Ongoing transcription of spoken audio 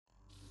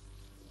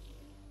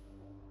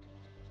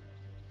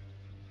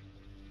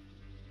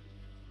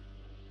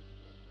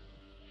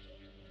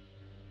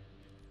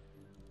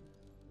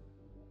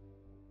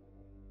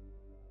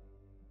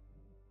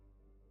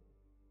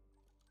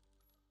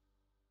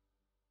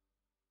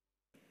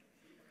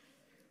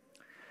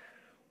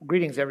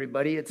Greetings,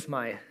 everybody. It's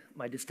my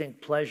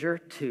distinct pleasure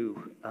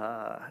to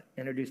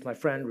introduce my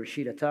friend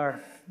Rashid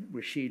Attar.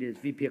 Rashid is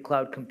VP of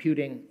Cloud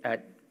Computing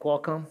at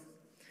Qualcomm.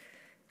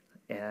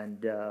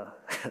 And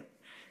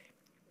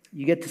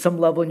you get to some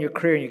level in your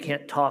career and you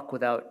can't talk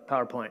without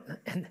PowerPoint.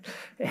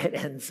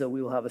 And so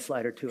we will have a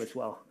slide or two as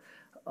well.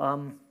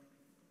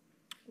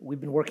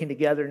 We've been working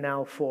together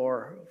now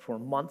for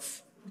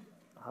months.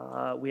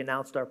 We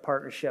announced our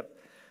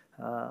partnership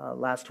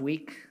last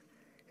week.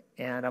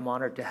 And I'm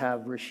honored to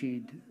have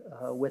Rashid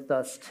with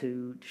us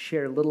to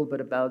share a little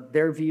bit about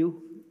their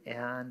view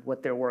and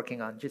what they're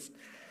working on. Just,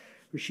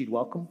 Rashid,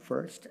 welcome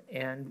first.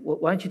 And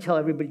why don't you tell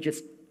everybody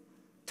just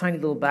tiny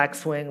little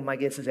backswing. My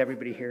guess is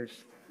everybody here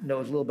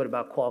knows a little bit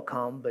about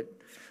Qualcomm, but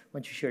why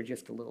don't you share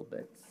just a little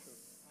bit?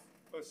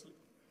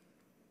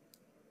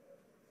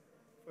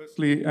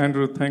 Firstly,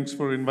 Andrew, thanks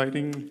for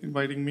inviting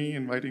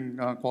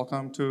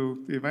Qualcomm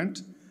to the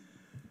event.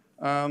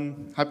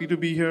 Happy to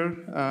be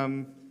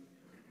here.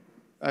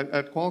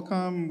 At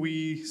Qualcomm,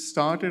 we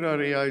started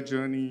our AI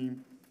journey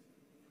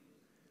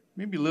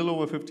maybe a little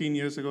over 15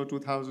 years ago,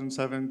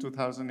 2007,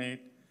 2008.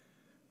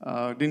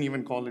 Didn't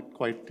even call it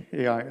quite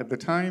AI at the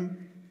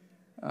time.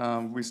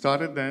 We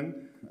started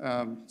then.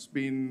 It's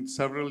been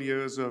several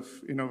years of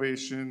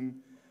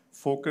innovation,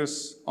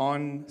 focus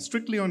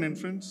strictly on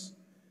inference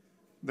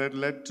that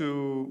led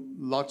to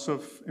lots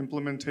of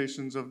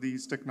implementations of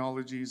these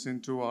technologies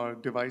into our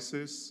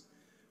devices,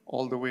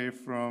 all the way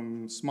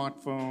from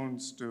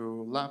smartphones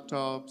to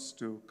laptops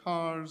to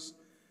cars.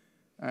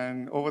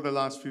 And over the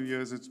last few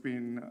years, it's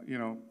been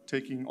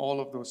taking all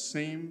of those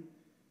same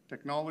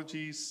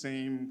technologies,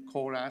 same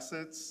core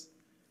assets,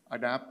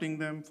 adapting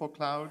them for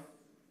cloud.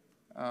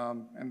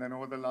 And then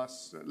over the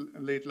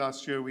late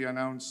last year, we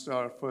announced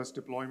our first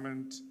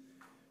deployment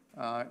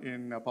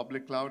in a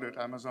public cloud at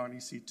Amazon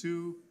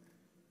EC2.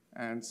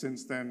 And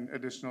since then,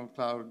 additional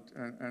cloud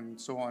and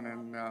so on.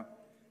 And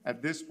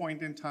at this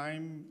point in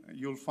time,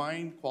 you'll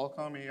find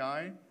Qualcomm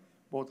AI,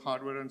 both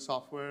hardware and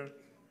software,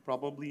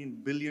 probably in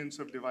billions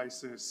of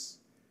devices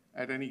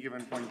at any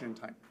given point in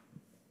time.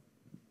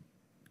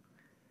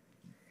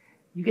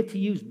 You get to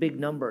use big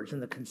numbers in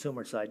the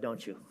consumer side,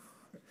 don't you?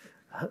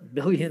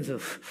 Billions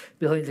of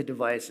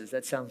devices.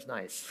 That sounds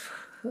nice.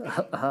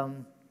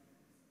 When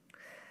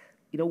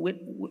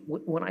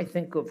I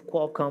think of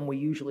Qualcomm, we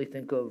usually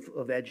think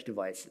of edge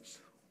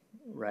devices.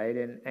 Right,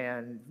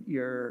 and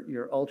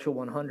your Ultra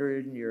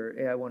 100 and your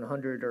AI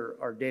 100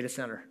 are data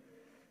center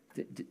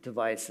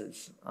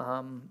devices.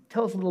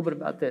 Tell us a little bit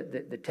about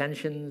the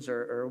tensions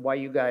or why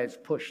you guys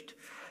pushed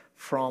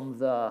from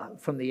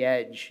the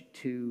edge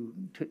to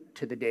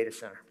the data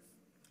center.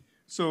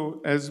 So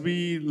as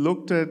we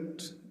looked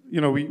at,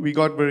 we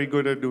got very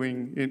good at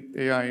doing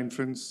AI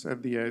inference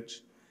at the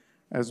edge.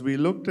 As we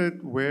looked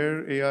at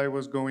where AI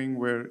was going,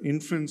 where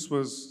inference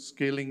was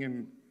scaling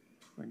in.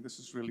 This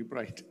is really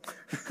bright.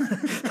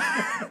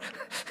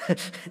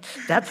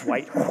 That's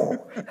white.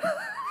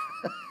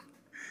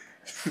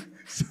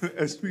 So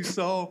as we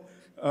saw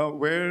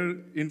where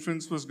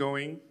inference was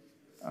going,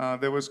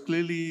 there was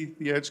clearly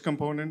the edge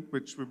component,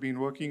 which we've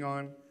been working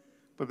on,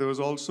 but there was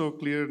also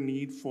clear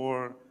need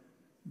for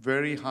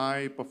very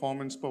high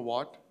performance per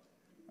watt,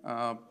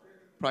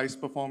 price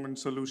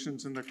performance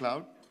solutions in the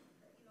cloud.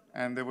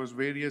 And there was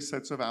various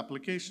sets of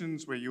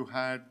applications where you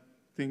had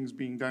things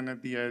being done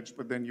at the edge,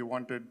 but then you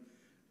wanted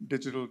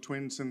digital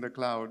twins in the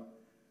cloud.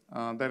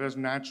 That has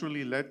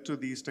naturally led to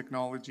these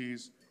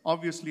technologies,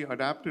 obviously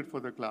adapted for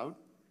the cloud,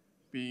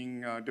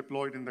 being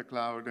deployed in the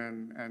cloud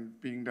and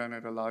being done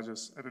at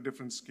a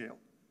different scale.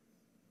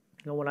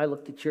 When I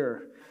looked at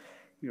your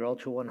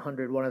Ultra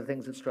 100, one of the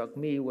things that struck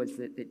me was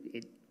that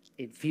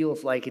it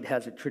feels like it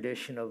has a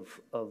tradition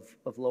of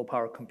low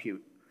power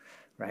compute,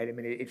 right? I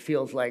mean, it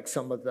feels like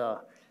some of the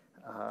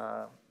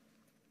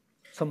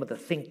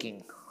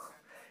thinking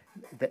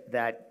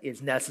that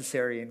is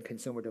necessary in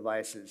consumer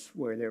devices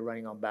where they're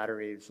running on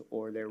batteries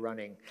or they're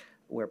running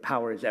where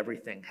power is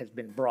everything has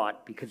been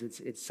brought because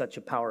it's such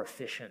a power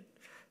efficient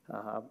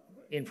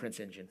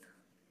inference engine.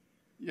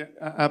 Yeah,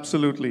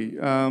 absolutely.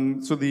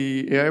 So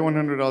the AI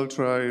 100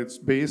 Ultra, it's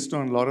based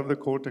on a lot of the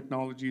core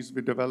technologies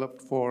we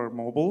developed for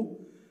mobile,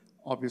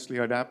 obviously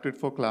adapted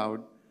for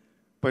cloud,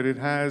 but it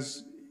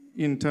has,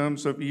 in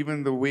terms of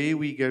even the way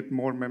we get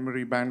more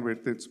memory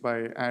bandwidth, it's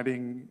by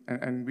adding,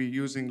 and we're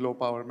using low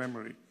power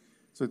memory.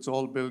 So it's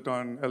all built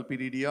on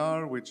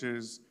LPDDR, which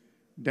is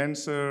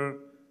denser.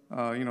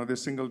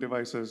 This single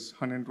device has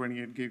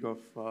 128 gig of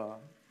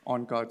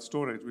on-card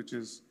storage, which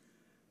is,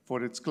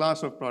 for its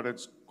class of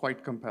products,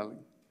 quite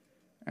compelling.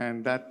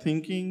 And that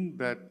thinking,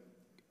 that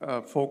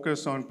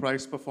focus on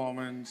price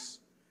performance,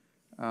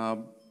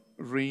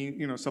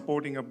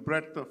 supporting a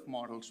breadth of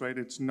models, right?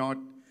 It's not,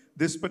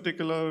 this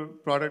particular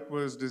product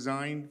was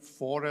designed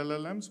for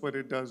LLMs, but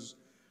it does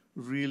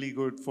really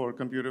good for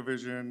computer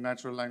vision,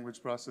 natural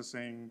language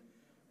processing,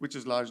 which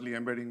is largely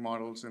embedding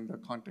models in the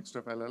context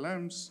of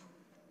LLMs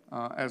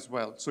as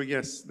well. So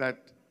yes,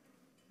 that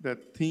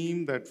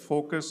theme, that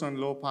focus on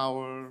low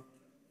power,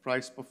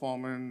 price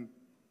performance,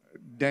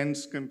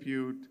 dense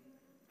compute,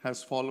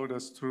 has followed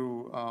us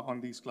through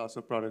on these class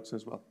of products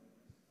as well.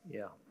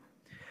 Yeah.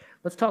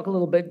 Let's talk a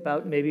little bit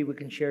about, maybe we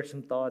can share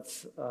some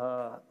thoughts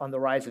on the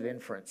rise of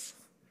inference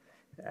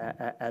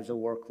as a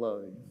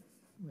workload.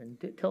 And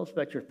tell us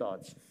about your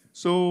thoughts.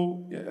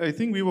 So I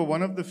think we were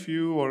one of the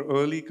few or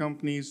early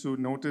companies who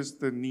noticed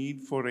the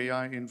need for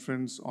AI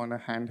inference on a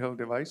handheld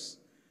device.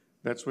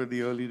 That's where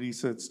the early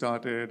research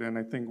started, and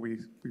I think we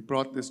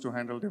brought this to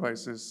handheld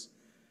devices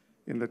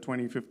in the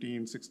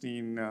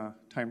 2015-16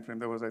 timeframe.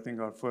 That was, I think,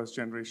 our first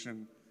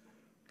generation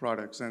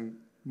products. And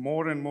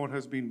more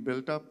has been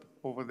built up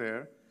over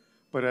there.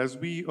 But as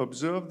we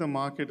observed the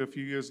market a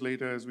few years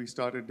later, as we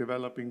started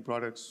developing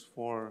products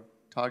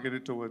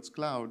targeted towards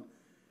cloud,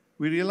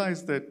 we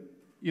realized that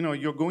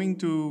you're going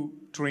to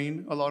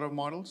train a lot of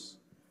models,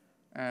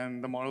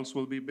 and the models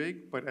will be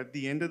big. But at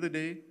the end of the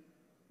day,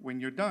 when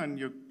you're done,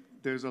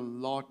 there's a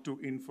lot to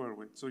infer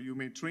with. So you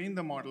may train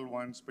the model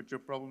once, but you're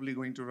probably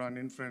going to run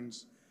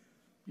inference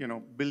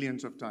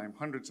billions of times,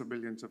 hundreds of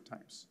billions of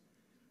times.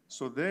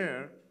 So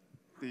there,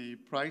 the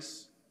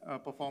price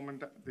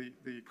performance,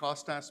 the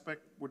cost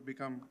aspect would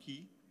become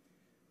key.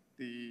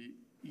 The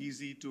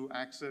easy to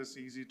access,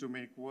 easy to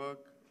make work,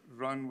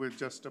 run with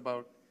just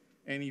about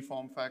any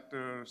form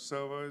factor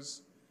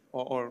servers,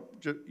 or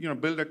just,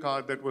 build a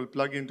card that will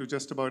plug into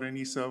just about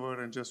any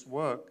server and just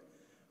work,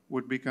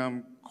 would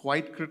become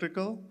quite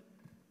critical.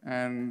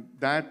 And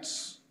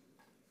that's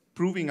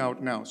proving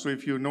out now. So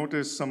if you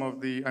notice some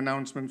of the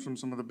announcements from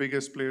some of the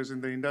biggest players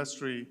in the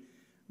industry,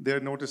 they're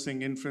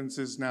noticing inference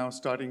is now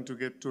starting to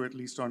get to at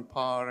least on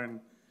par and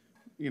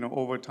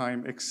over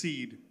time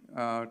exceed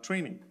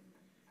training.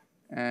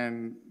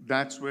 And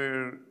that's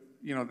where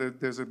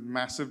there's a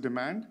massive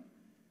demand.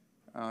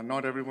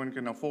 Not everyone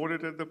can afford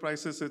it at the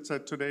prices it's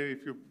at today.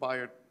 If you buy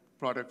a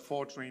product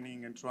for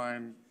training and try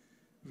and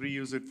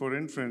reuse it for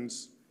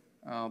inference,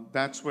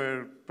 that's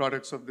where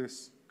products of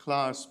this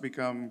class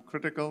become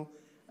critical.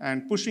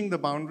 And pushing the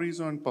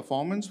boundaries on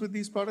performance with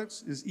these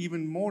products is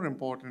even more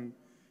important,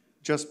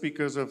 just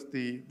because of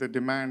the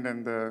demand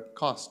and the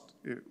cost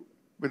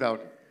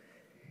without it.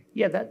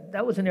 Yeah,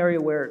 that was an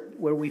area where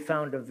we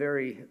found a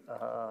very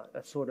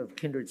a sort of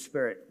kindred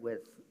spirit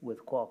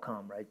with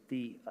Qualcomm, right?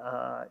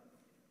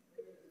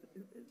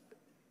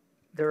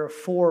 There are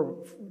 4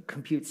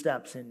 compute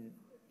steps in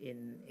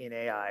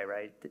AI,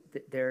 right?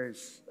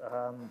 There's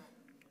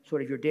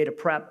sort of your data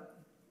prep,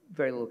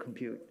 very little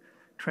compute.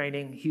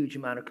 Training, huge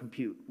amount of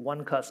compute.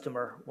 One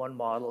customer, one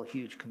model,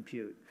 huge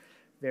compute.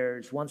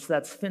 Once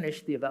that's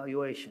finished, the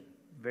evaluation,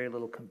 very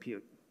little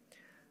compute.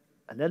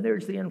 And then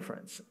there's the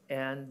inference.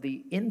 And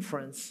the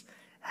inference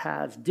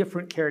has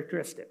different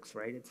characteristics,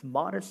 right? It's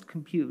modest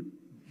compute,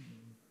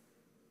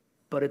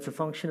 but it's a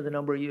function of the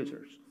number of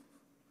users.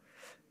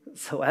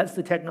 So as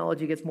the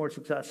technology gets more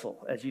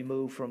successful, as you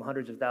move from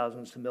hundreds of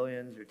thousands to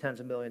millions or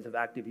tens of millions of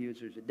active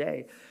users a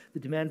day, the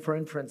demand for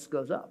inference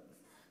goes up.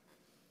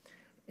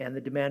 And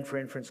the demand for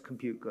inference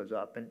compute goes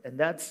up. And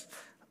that's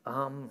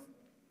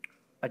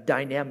a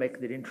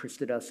dynamic that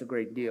interested us a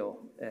great deal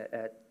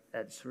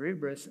at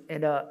Cerebras,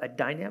 and a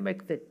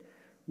dynamic that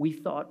we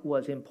thought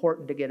was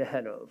important to get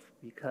ahead of,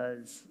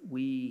 because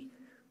we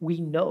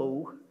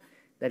know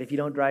that if you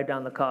don't drive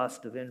down the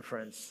cost of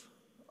inference,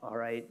 all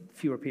right,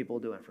 fewer people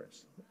do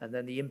inference. And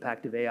then the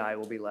impact of AI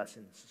will be less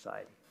in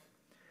society.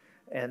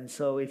 And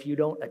so if you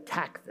don't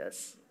attack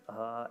this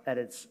at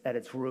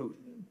its root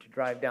to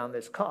drive down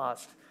this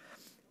cost,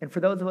 and for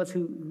those of us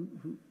who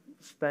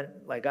spent,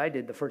 like I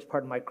did, the first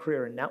part of my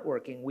career in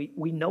networking,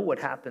 we know what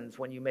happens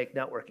when you make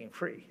networking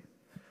free,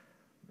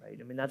 right?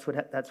 I mean, that's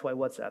why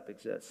WhatsApp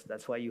exists.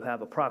 That's why you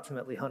have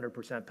approximately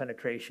 100%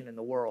 penetration in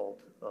the world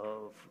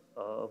of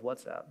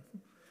WhatsApp,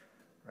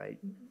 right?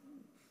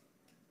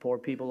 Poor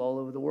people all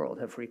over the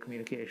world have free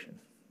communication.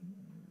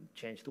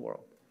 Change the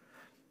world.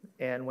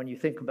 And when you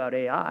think about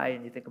AI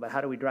and you think about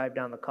how do we drive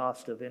down the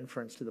cost of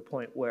inference to the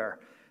point where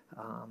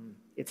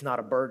it's not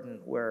a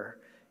burden, where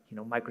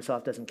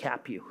Microsoft doesn't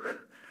cap you,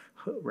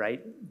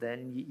 right?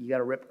 Then you got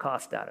to rip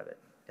cost out of it.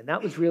 And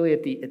that was really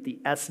at the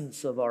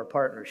essence of our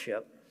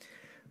partnership.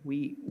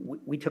 We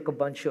took a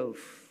bunch of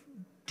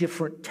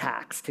different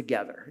tacks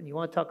together. And you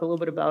want to talk a little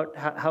bit about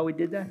how we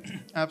did that?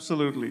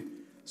 Absolutely.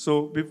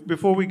 So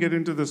before we get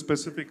into the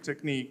specific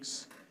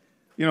techniques,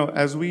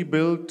 as we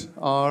built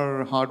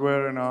our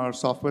hardware and our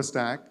software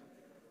stack,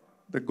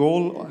 the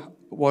goal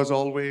was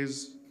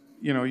always,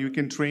 you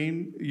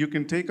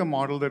can take a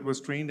model that was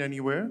trained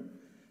anywhere,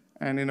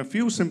 and in a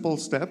few simple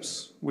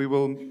steps, we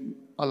will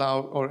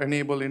allow or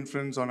enable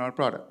inference on our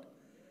product.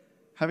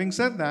 Having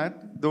said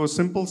that, those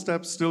simple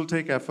steps still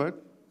take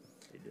effort.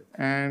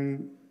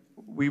 And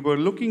we were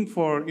looking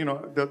for,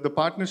 the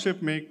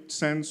partnership made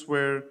sense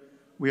where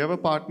we have a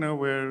partner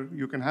where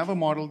you can have a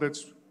model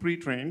that's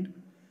pre-trained,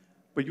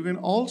 but you can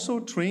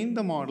also train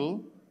the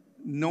model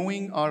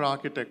knowing our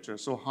architecture.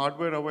 So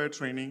hardware-aware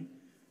training,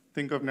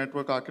 think of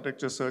network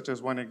architecture search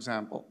as one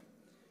example,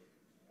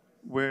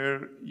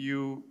 where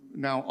you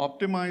now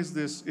optimize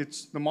this.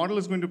 The model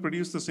is going to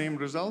produce the same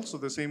results, so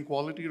the same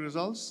quality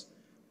results,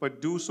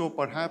 but do so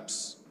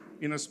perhaps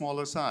in a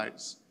smaller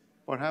size,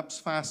 perhaps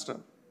faster.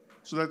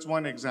 So that's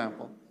one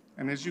example.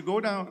 And as you go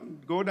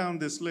down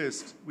this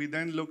list, we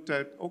then looked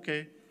at,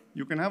 okay,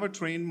 you can have a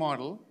trained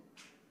model.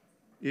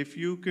 If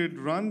you could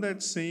run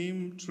that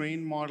same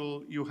trained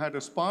model, you had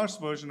a sparse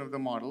version of the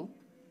model,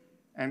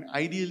 and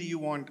ideally you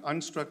want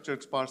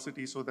unstructured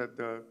sparsity so that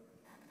the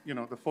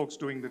folks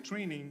doing the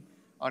training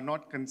are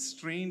not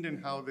constrained in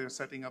how they're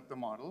setting up the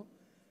model.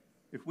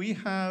 If we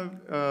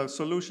have a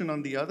solution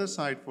on the other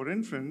side for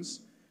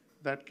inference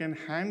that can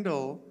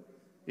handle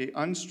a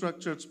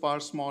unstructured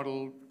sparse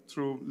model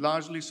through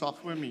largely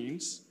software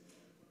means,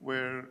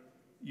 where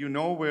you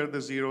know where the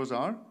zeros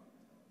are,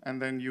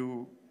 and then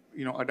you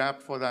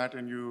adapt for that,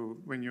 and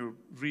when you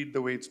read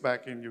the weights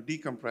back in, you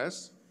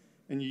decompress,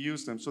 and you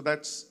use them. So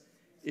that's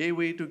a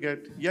way to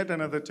get yet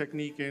another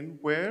technique in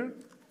where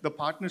the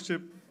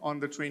partnership on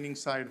the training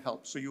side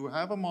helps. So you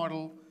have a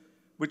model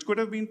which could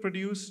have been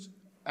produced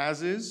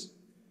as is,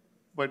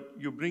 but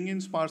you bring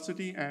in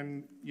sparsity,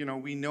 and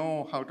we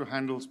know how to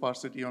handle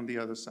sparsity on the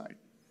other side.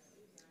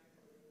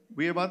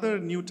 We have other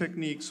new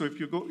techniques. So if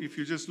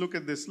you just look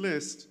at this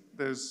list,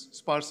 there's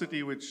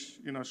sparsity, which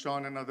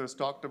Sean and others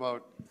talked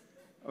about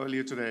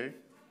earlier today.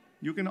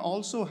 You can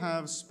also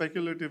have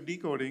speculative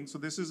decoding. So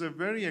this is a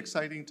very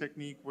exciting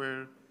technique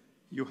where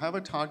you have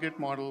a target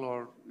model,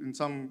 or in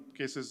some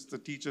cases, the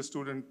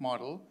teacher-student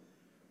model,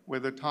 where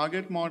the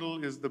target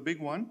model is the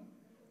big one.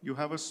 You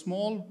have a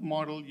small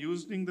model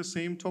using the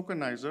same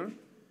tokenizer,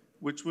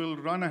 which will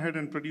run ahead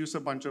and produce a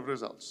bunch of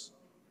results.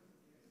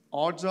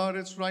 Odds are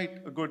it's right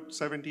a good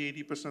 70,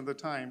 80% of the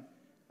time,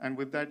 and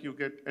with that you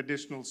get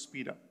additional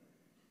speed up.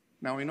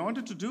 Now, in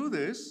order to do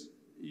this,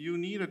 you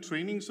need a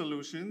training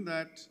solution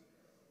that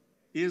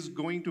is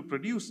going to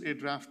produce a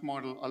draft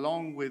model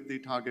along with the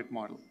target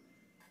model,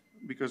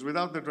 because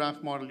without the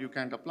draft model, you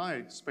can't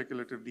apply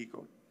speculative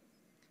decode.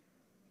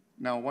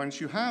 Now, once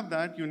you have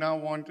that, you now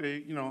want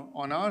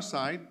on our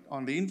side,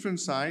 on the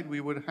inference side, we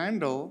would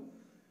handle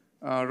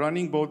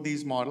running both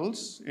these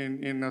models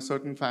in a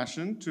certain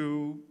fashion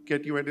to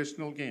get you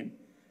additional gain.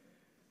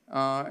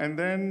 And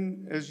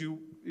then, if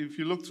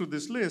you look through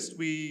this list,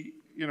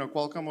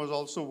 Qualcomm was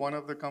also one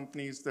of the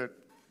companies that,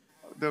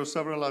 there were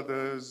several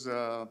others,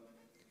 Intel,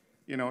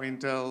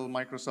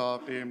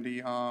 Microsoft,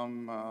 AMD,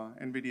 ARM,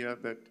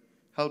 NVIDIA, that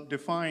helped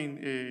define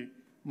a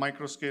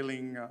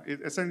microscaling,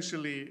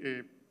 essentially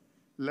a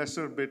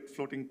lesser bit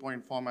floating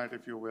point format,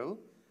 if you will.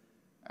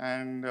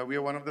 And we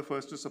are one of the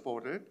first to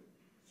support it.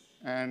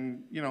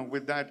 And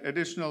with that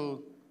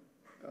additional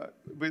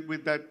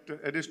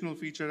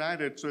feature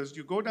added, so as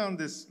you go down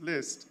this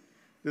list,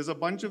 there's a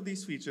bunch of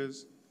these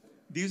features.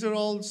 These are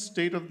all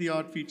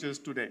state-of-the-art features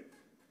today.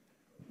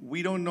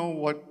 We don't know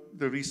what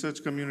the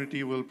research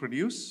community will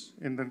produce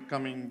in the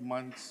coming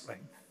months.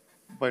 Right.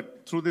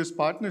 But through this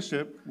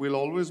partnership, we'll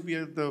always be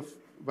at the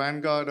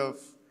vanguard of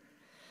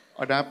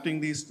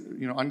adapting these,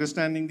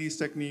 understanding these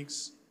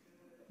techniques,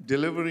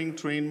 delivering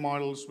trained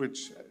models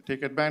which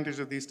take advantage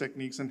of these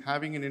techniques, and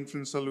having an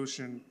inference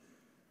solution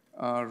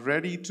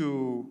ready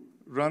to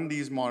run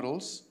these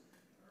models.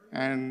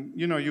 And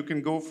you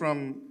can go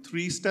from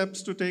 3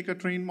 steps to take a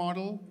trained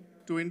model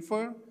to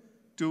infer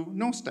to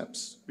no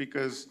steps,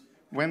 because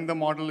when the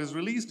model is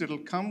released, it'll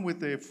come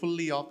with a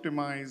fully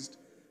optimized,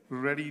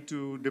 ready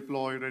to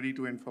deploy, ready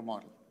to infer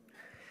model.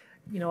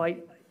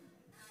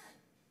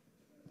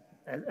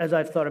 As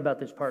I've thought about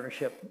this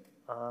partnership,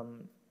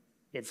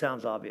 it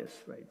sounds obvious,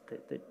 right?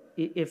 That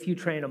if you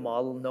train a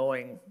model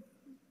knowing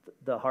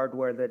the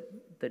hardware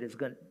that is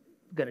going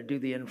to do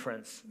the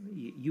inference,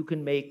 you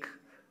can make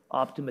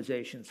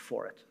optimizations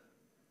for it,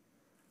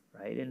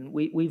 right? And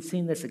we've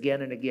seen this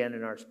again and again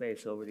in our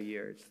space over the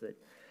years, that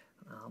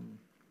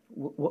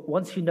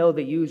once you know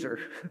the user,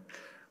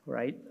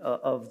 right,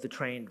 of the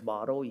trained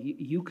model,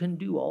 you can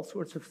do all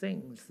sorts of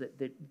things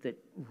that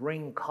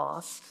wring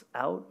costs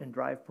out and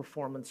drive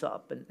performance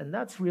up. And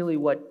that's really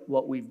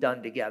what we've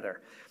done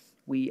together.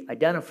 We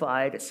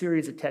identified a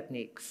series of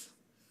techniques,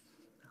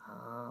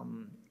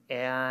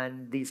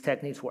 and these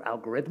techniques were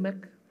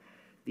algorithmic.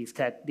 These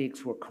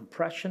techniques were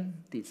compression.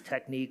 These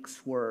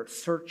techniques were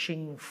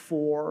searching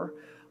for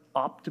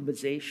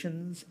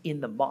optimizations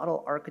in the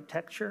model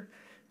architecture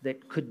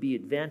that could be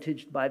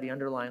advantaged by the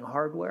underlying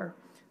hardware.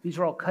 These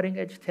are all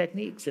cutting-edge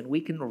techniques, and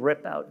we can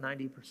rip out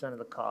 90% of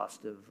the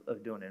cost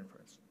of doing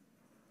inference.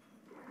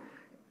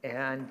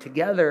 And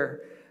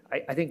together,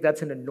 I think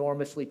that's an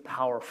enormously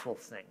powerful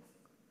thing.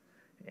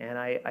 And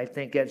I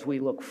think as we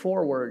look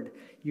forward,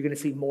 you're going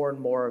to see more and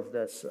more of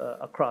this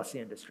across the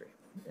industry.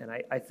 And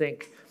I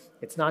think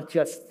it's not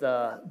just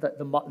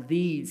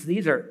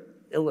these are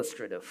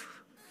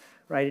illustrative,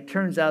 right? It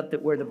turns out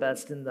that we're the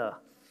best in the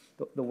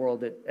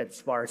world at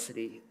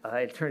sparsity.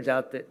 It turns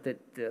out that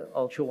the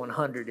Ultra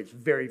 100 is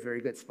very,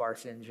 very good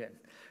sparse engine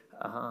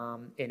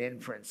in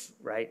inference,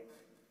 right?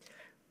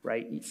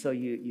 So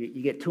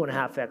you get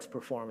 2.5x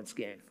performance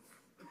gain.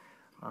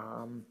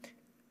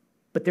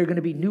 But there are going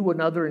to be new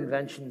and other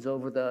inventions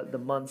over the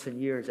months and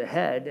years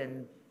ahead,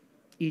 and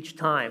each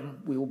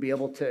time we will be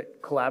able to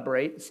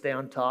collaborate, stay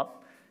on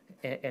top,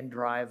 and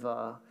drive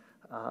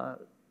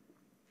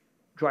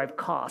drive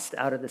cost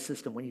out of the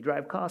system. When you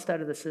drive cost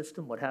out of the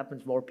system, what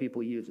happens? More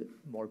people use it.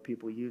 More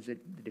people use it,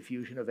 the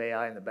diffusion of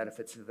AI and the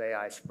benefits of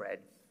AI spread.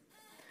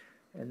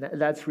 And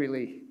that's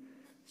really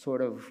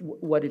sort of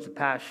what is a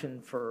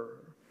passion for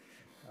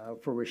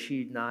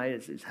Rashid and I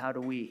is how do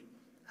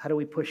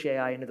we push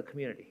AI into the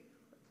community?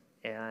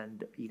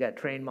 And you got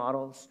to train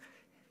models,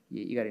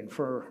 you got to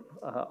infer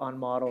on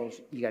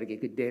models, you got to get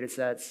good data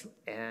sets,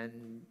 and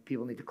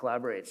people need to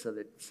collaborate so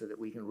that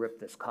we can rip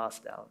this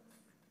cost out.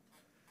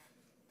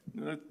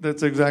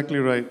 That's exactly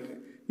right.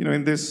 You know,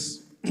 in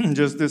this,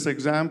 just this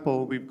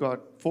example, we've got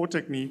 4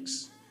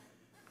 techniques.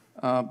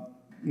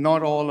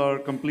 Not all are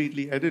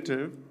completely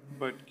additive,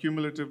 but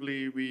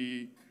cumulatively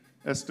we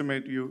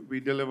estimate we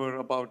deliver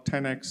about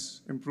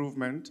 10x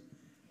improvement.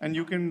 And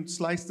you can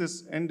slice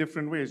this in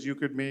different ways. You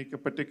could make a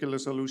particular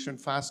solution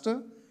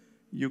faster.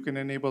 You can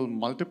enable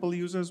multiple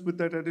users with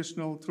that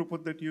additional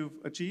throughput that you've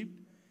achieved.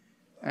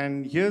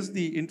 And here's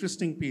the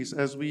interesting piece.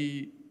 As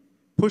we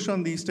push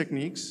on these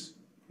techniques,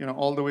 you know,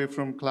 all the way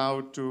from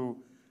cloud to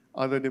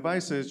other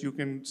devices, you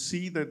can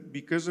see that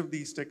because of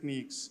these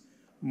techniques,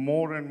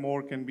 more and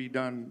more can be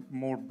done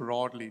more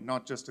broadly,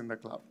 not just in the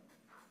cloud.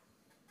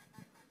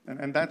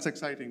 And that's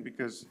exciting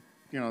because,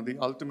 you know, the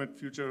ultimate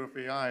future of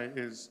AI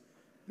is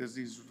there's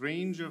these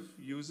range of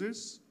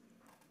uses.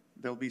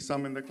 There'll be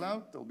some in the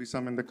cloud, there'll be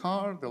some in the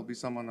car, there'll be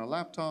some on a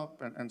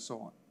laptop, and so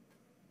on.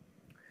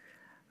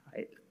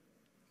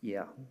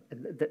 Yeah,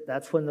 and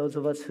that's when those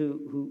of us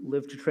who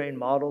live to train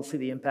models see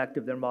the impact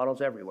of their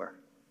models everywhere,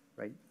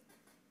 right?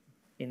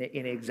 In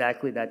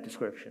exactly that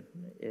description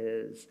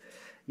is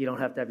you don't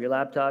have to have your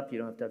laptop, you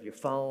don't have to have your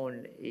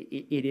phone.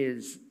 It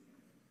is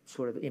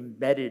sort of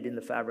embedded in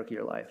the fabric of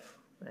your life.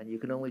 And you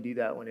can only do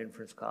that when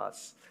inference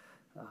costs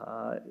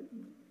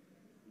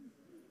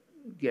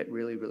get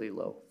really, really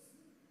low.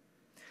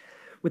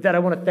 With that, I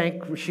want to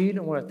thank Rashid.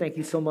 I want to thank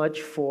you so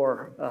much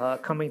for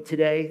coming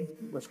today.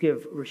 Let's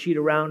give Rashid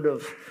a round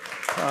of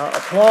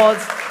applause.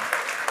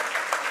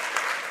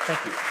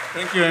 Thank you.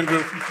 Thank you,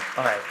 Andrew.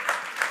 All right.